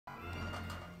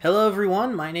Hello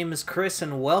everyone, my name is Chris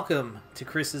and welcome to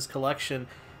Chris's Collection.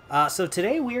 So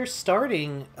today we are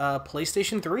starting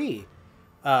PlayStation 3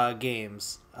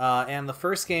 games. And the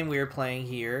first game we are playing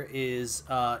here is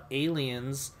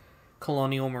Aliens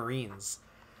Colonial Marines.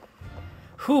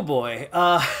 Whoo boy.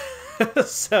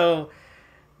 So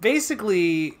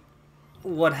basically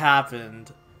what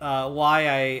happened,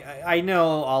 why I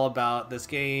know all about this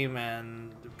game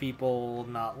and people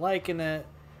not liking it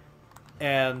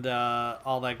and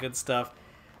all that good stuff.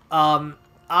 The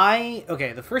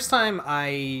first time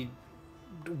I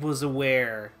was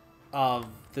aware of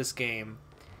this game,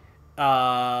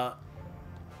 yeah,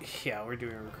 we're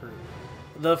doing a recruit.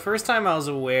 The first time I was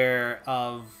aware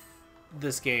of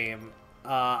this game,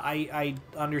 I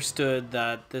understood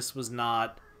that this was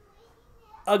not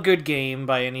a good game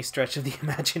by any stretch of the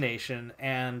imagination,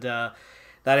 and that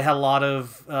it had a lot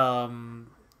of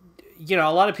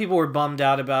a lot of people were bummed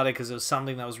out about it because it was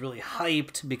something that was really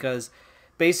hyped, because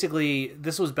basically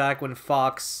this was back when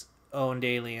Fox owned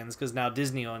Aliens, because now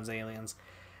Disney owns Aliens.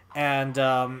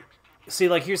 And see,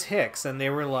 like, here's Hicks, and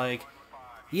they were like,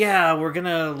 yeah, we're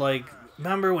gonna, like,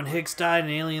 remember when Hicks died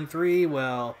in Alien 3?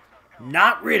 Well,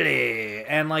 not really.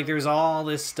 And, like, there's all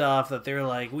this stuff that they're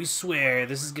like, we swear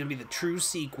this is gonna be the true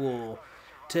sequel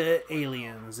to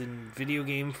Aliens in video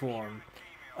game form.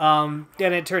 And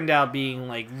it turned out being,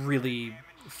 like, really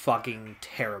fucking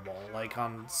terrible, like,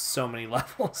 on so many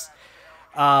levels.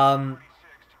 I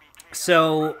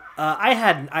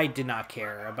did not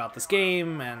care about this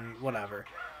game, and whatever.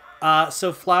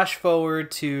 So flash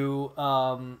forward to,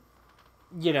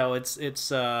 it's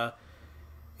the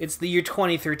year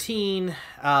 2013.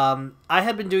 I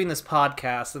had been doing this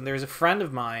podcast, and there's a friend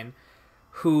of mine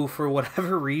who, for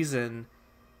whatever reason,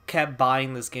 kept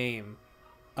buying this game.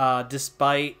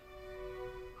 Despite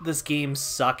this game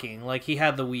sucking. Like, he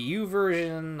had the Wii U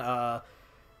version,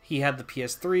 he had the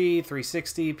PS3,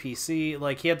 360, PC,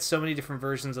 like, he had so many different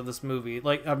versions of this movie,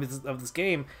 like, of this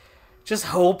game, just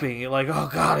hoping, like, oh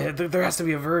god, there has to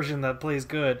be a version that plays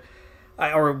good,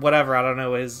 or whatever, I don't know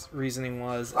what his reasoning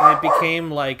was, and it became,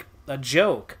 like, a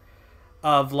joke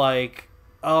of, like,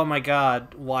 oh my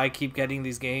god, why keep getting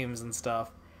these games and stuff.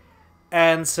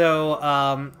 And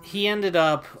so, he ended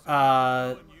up,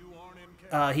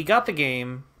 he got the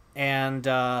game, and,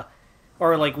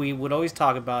 or like we would always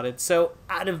talk about it. So,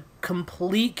 out of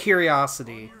complete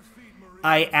curiosity,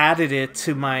 I added it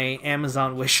to my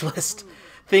Amazon wish list,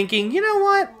 thinking, you know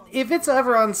what? If it's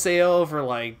ever on sale for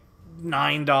like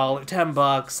 $9,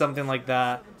 $10, something like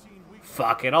that,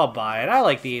 fuck it, I'll buy it. I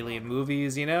like the Alien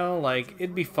movies, like,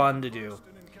 it'd be fun to do.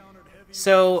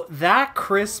 So, that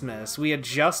Christmas, we had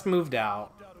just moved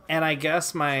out, and I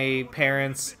guess my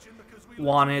parents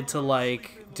wanted to,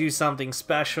 like, do something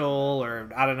special, or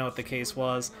I don't know what the case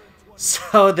was.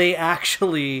 So they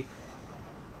actually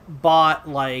bought,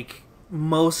 like,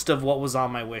 most of what was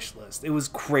on my wish list. It was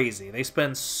crazy. They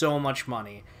spent so much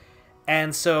money.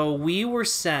 And so we were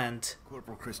sent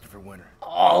Corporal Christopher Winter.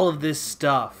 All of this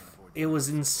stuff. It was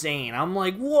insane. I'm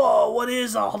like, whoa, what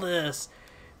is all this?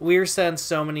 We were sent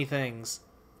so many things.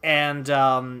 And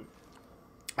I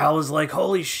was like,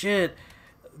 holy shit.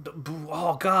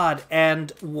 Oh god.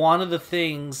 And one of the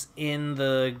things in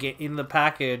the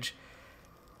package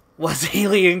was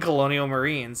Alien Colonial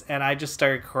Marines, and I just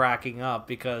started cracking up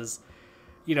because,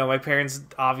 my parents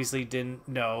obviously didn't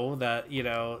know that,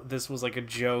 this was like a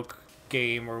joke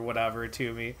game or whatever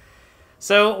to me.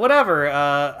 So whatever,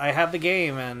 I had the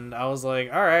game, and I was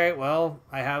like, all right, well,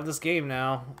 I have this game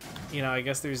now. I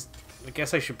guess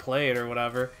I should play it or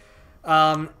whatever.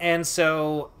 And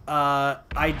so,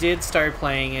 I did start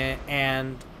playing it,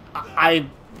 and I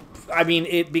mean,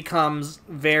 it becomes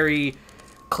very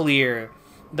clear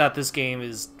that this game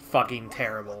is fucking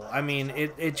terrible. I mean,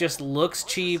 it just looks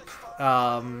cheap.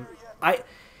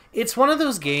 It's one of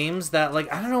those games that,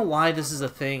 like, I don't know why this is a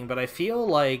thing, but I feel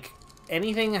like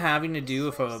anything having to do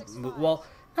with well,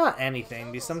 not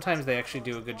anything, because sometimes they actually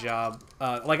do a good job.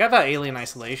 Like, I thought Alien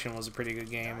Isolation was a pretty good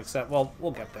game, except, well,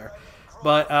 we'll get there.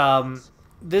 But,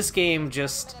 this game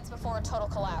just... before a total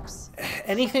collapse.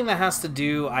 Anything that has to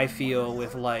do, I feel,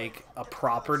 with, like, a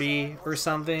property or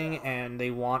something, and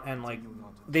they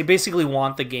basically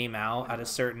want the game out at a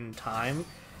certain time,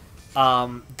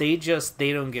 they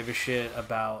don't give a shit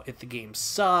about if the game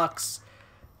sucks,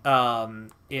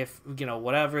 if,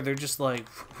 whatever. They're just like,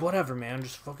 whatever, man,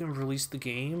 just fucking release the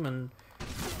game, and,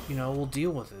 we'll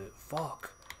deal with it.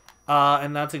 Fuck.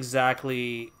 And that's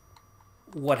exactly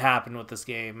what happened with this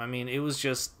game. I mean, it was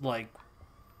just, like,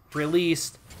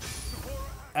 released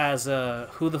as a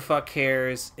who the fuck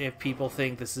cares if people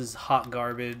think this is hot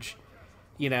garbage,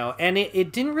 and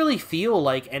it didn't really feel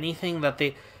like anything that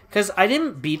because I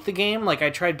didn't beat the game. Like, I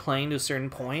tried playing to a certain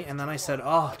point, and then I said,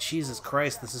 oh, Jesus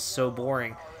Christ, this is so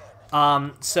boring.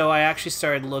 So I actually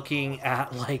started looking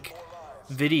at, like,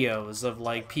 videos of,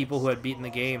 like, people who had beaten the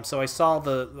game. So I saw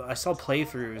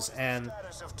playthroughs, and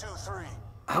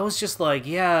I was just like,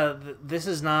 yeah, this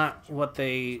is not what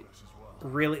they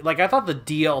really... Like, I thought the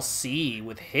DLC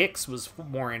with Hicks was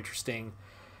more interesting.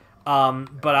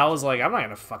 But I was like, I'm not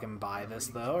gonna fucking buy this,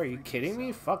 though. Are you kidding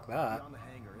me? Fuck that.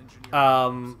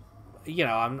 You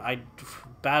know,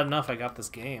 bad enough I got this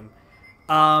game.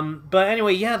 But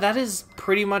anyway, yeah, that is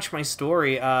pretty much my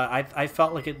story. I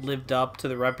felt like it lived up to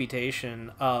the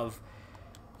reputation of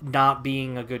not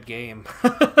being a good game.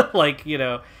 Like, you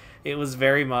know, it was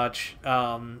very much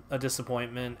a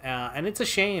disappointment, and it's a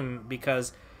shame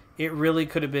because it really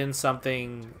could have been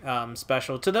something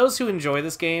special. To those who enjoy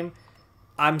this game,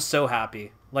 I'm so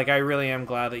happy. Like, I really am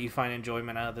glad that you find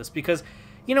enjoyment out of this because,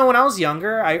 you know, when I was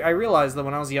younger, I realized that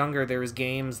when I was younger, there was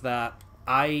games that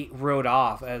I wrote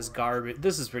off as garbage.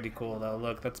 This is pretty cool, though.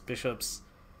 Look, that's Bishop's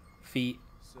feet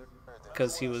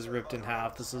because he was ripped in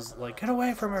half. This is like, get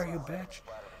away from her, you bitch.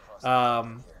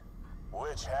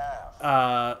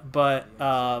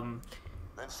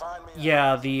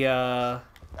 Yeah,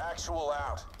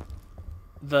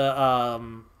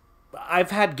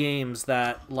 I've had games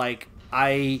that, like,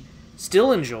 I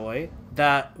still enjoy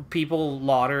that people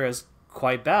lauder as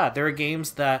quite bad. There are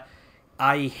games that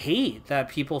I hate that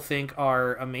people think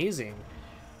are amazing.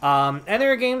 And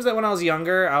there are games that when I was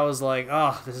younger, I was like,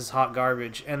 oh, this is hot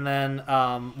garbage. And then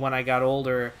when I got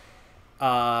older,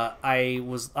 I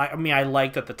mean, I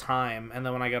liked at the time. And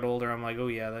then when I got older, I'm like, oh,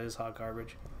 yeah, that is hot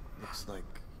garbage. Looks like...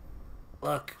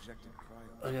 Look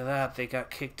at that. They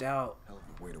got kicked out. Hell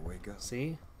of a way to wake up.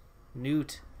 See?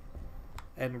 Newt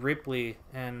and Ripley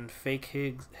and fake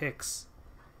Hicks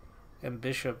and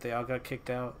Bishop, they all got kicked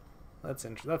out. That's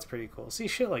pretty cool. See,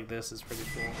 shit like this is pretty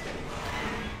cool.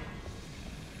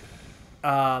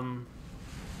 Ow.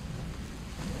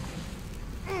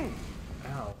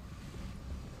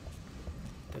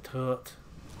 That hurt.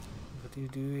 What are you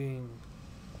doing?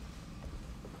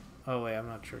 Oh wait, I'm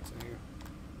not sure it's in here.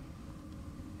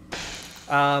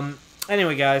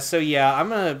 Anyway, guys, so yeah, I'm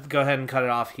gonna go ahead and cut it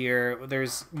off here.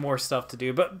 There's more stuff to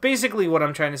do, but basically what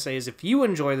I'm trying to say is if you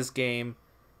enjoy this game,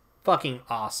 fucking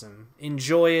awesome.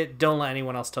 Enjoy it. Don't let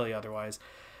anyone else tell you otherwise.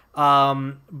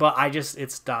 But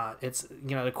it's not. It's,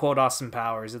 you know, to quote Austin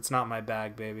Powers, it's not my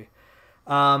bag, baby.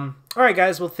 Alright,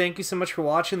 guys, well, thank you so much for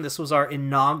watching. This was our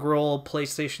inaugural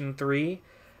PlayStation 3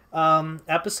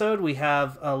 episode. We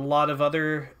have a lot of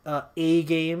other A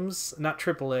games, not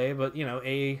AAA, but, you know,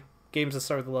 A games that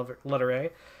start with the letter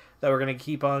A that we're going to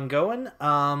keep on going.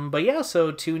 But yeah,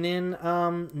 so tune in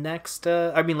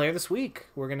later this week.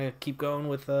 We're going to keep going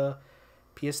with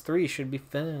PS3. Should be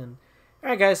fun.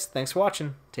 Alright, guys, thanks for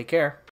watching. Take care.